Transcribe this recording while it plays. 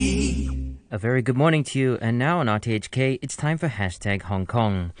A very good morning to you, and now on RTHK, it's time for Hashtag Hong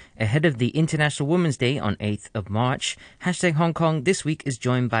Kong. Ahead of the International Women's Day on 8th of March, Hashtag Hong Kong this week is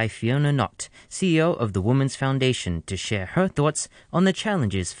joined by Fiona Nott, CEO of the Women's Foundation, to share her thoughts on the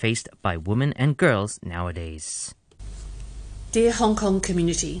challenges faced by women and girls nowadays. Dear Hong Kong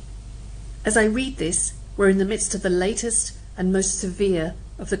community, as I read this, we're in the midst of the latest and most severe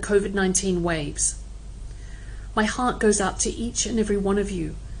of the COVID-19 waves. My heart goes out to each and every one of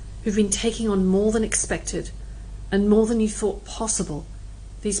you who've been taking on more than expected and more than you thought possible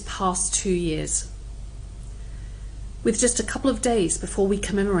these past 2 years. With just a couple of days before we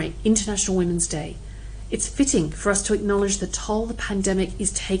commemorate International Women's Day, it's fitting for us to acknowledge the toll the pandemic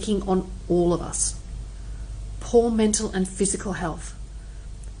is taking on all of us. Poor mental and physical health,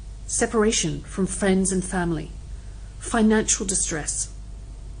 separation from friends and family, financial distress.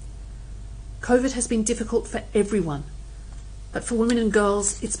 COVID has been difficult for everyone, but for women and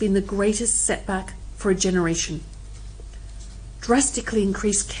girls, it's been the greatest setback for a generation. Drastically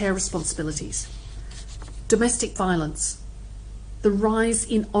increased care responsibilities, domestic violence, the rise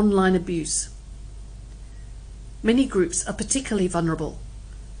in online abuse. Many groups are particularly vulnerable: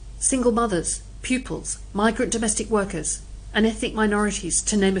 single mothers, pupils, migrant domestic workers, and ethnic minorities,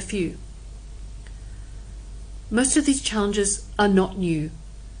 to name a few. Most of these challenges are not new,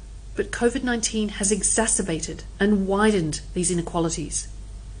 but COVID-19 has exacerbated and widened these inequalities.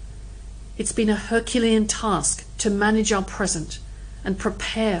 It's been a Herculean task to manage our present and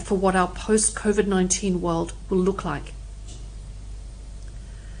prepare for what our post-COVID-19 world will look like.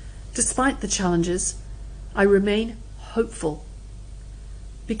 Despite the challenges, I remain hopeful,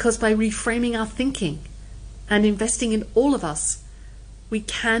 because by reframing our thinking and investing in all of us, we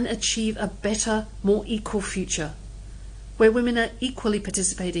can achieve a better, more equal future, where women are equally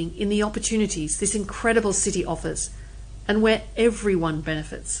participating in the opportunities this incredible city offers, and where everyone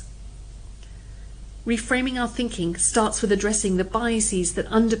benefits. Reframing our thinking starts with addressing the biases that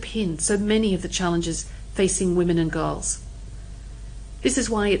underpin so many of the challenges facing women and girls. This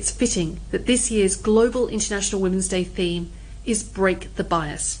is why it's fitting that this year's Global International Women's Day theme is Break the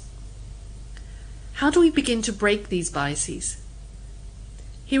Bias. How do we begin to break these biases?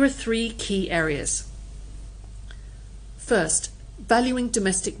 Here are 3 key areas. First, valuing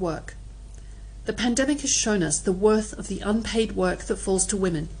domestic work. The pandemic has shown us the worth of the unpaid work that falls to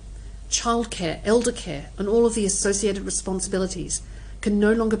women. Childcare, elder care, and all of the associated responsibilities can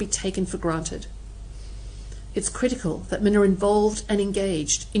no longer be taken for granted. It's critical that men are involved and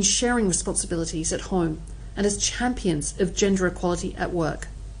engaged in sharing responsibilities at home and as champions of gender equality at work.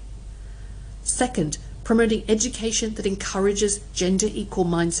 Second, promoting education that encourages gender-equal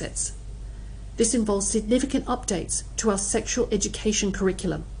mindsets. This involves significant updates to our sexual education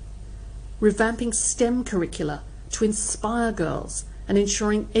curriculum, revamping STEM curricula to inspire girls, and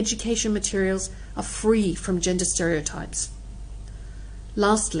ensuring education materials are free from gender stereotypes.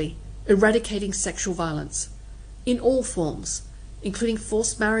 Lastly, eradicating sexual violence in all forms, including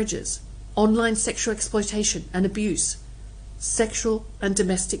forced marriages, online sexual exploitation and abuse, sexual and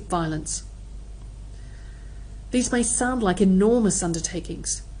domestic violence. These may sound like enormous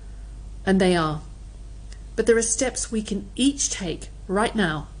undertakings, and they are. But there are steps we can each take right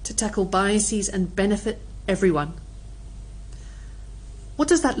now to tackle biases and benefit everyone. What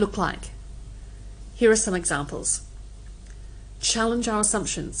does that look like? Here are some examples. Challenge our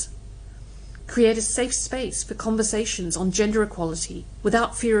assumptions. Create a safe space for conversations on gender equality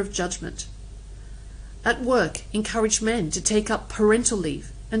without fear of judgment. At work, encourage men to take up parental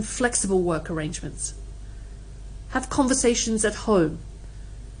leave and flexible work arrangements. Have conversations at home.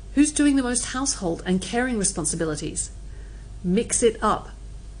 Who's doing the most household and caring responsibilities? Mix it up.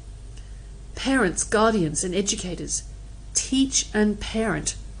 Parents, guardians, and educators, teach and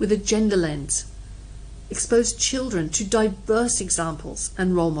parent with a gender lens. Expose children to diverse examples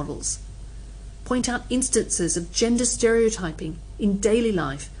and role models. Point out instances of gender stereotyping in daily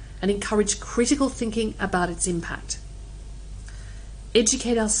life and encourage critical thinking about its impact.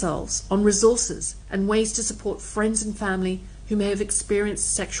 Educate ourselves on resources and ways to support friends and family who may have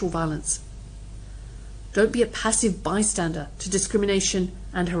experienced sexual violence. Don't be a passive bystander to discrimination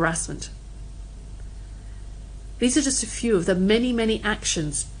and harassment. These are just a few of the many, many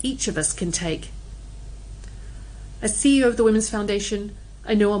actions each of us can take. As CEO of the Women's Foundation,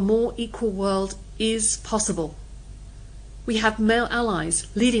 I know a more equal world is possible. We have male allies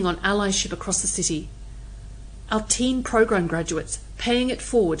leading on allyship across the city. Our teen program graduates paying it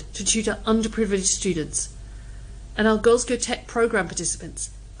forward to tutor underprivileged students. And our Girls Go Tech program participants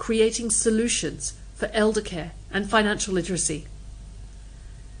creating solutions for elder care and financial literacy.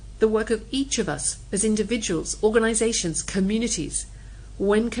 The work of each of us as individuals, organisations, communities,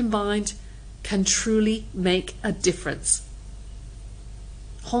 when combined, can truly make a difference.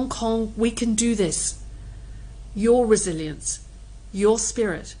 Hong Kong, we can do this. Your resilience, your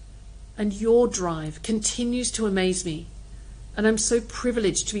spirit, and your drive continues to amaze me. And I'm so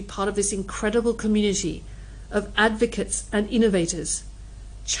privileged to be part of this incredible community of advocates and innovators,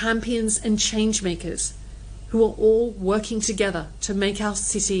 champions and change makers, who are all working together to make our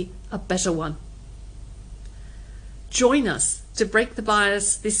city a better one. Join us to break the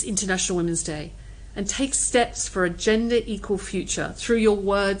bias this International Women's Day and take steps for a gender-equal future through your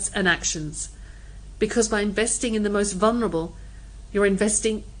words and actions. Because by investing in the most vulnerable, you're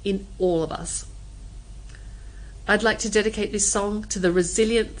investing in all of us. I'd like to dedicate this song to the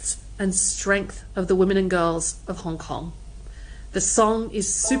resilience and strength of the women and girls of Hong Kong. The song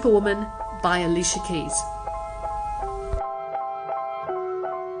is Superwoman by Alicia Keys.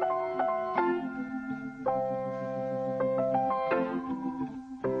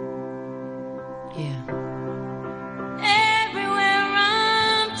 Yeah.